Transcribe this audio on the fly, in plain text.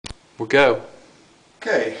We'll go.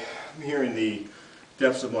 Okay, I'm here in the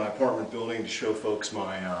depths of my apartment building to show folks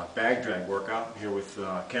my bag drag workout. I'm here with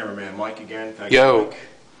cameraman Mike again. Thank you, Mike.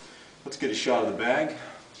 Let's get a shot of the bag.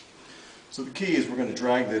 So the key is we're going to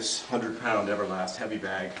drag this 100-pound Everlast heavy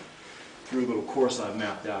bag through a little course I've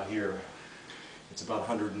mapped out here. It's about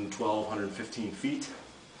 112, 115 feet.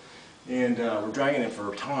 And we're dragging it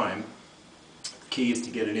for time. The key is to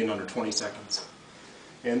get it in under 20 seconds.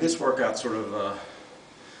 And this workout sort of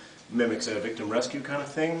mimics a victim rescue kind of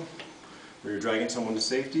thing, where you're dragging someone to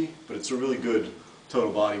safety, but it's a really good total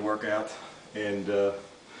body workout and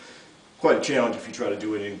quite a challenge if you try to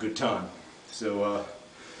do it in good time. So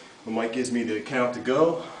when Mike gives me the count to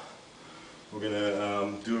go, we're going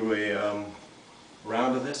to do a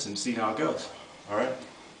round of this and see how it goes. Alright?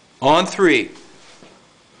 On 3.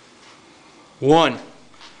 1,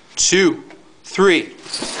 2, 3.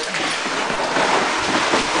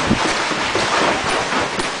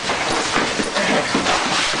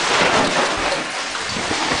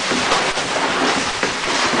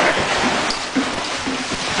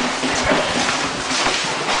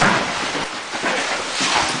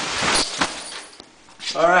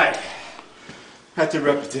 Alright, that's a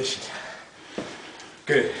repetition.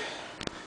 Good.